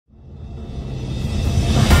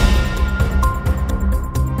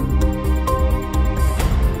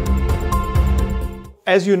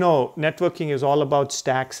as you know, networking is all about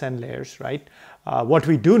stacks and layers, right? What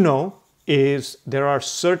we do know is there are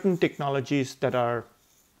certain technologies that are,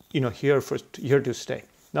 here to stay.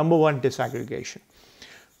 Number one, disaggregation.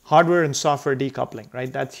 Hardware and software decoupling,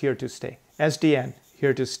 right? That's here to stay. SDN,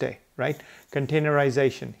 here to stay, right?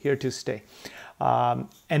 Containerization, here to stay.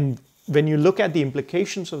 And when you look at the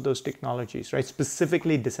implications of those technologies, right,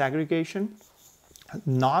 specifically disaggregation,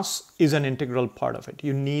 NOS is an integral part of it.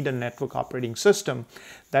 You need a network operating system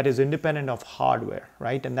that is independent of hardware,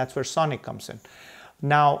 right? And that's where Sonic comes in.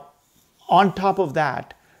 Now, on top of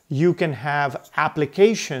that, you can have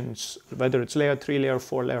applications, whether it's layer 3, layer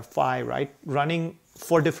 4, layer 5, right, running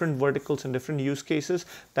for different verticals and different use cases.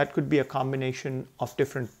 That could be a combination of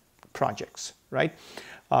different projects, right?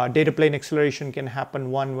 Data plane acceleration can happen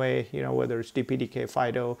one way, whether it's DPDK,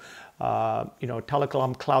 FIDO,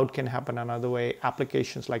 telecom cloud can happen another way.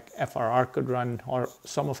 Applications like FRR could run, or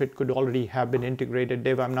some of it could already have been integrated.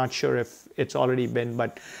 Dave, I'm not sure if it's already been,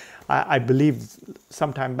 but I believe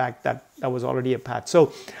sometime back that was already a path.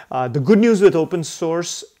 So the good news with open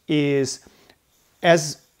source is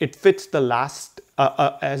as it fits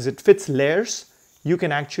as it fits layers, you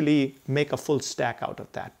can actually make a full stack out of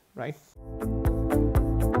that, right?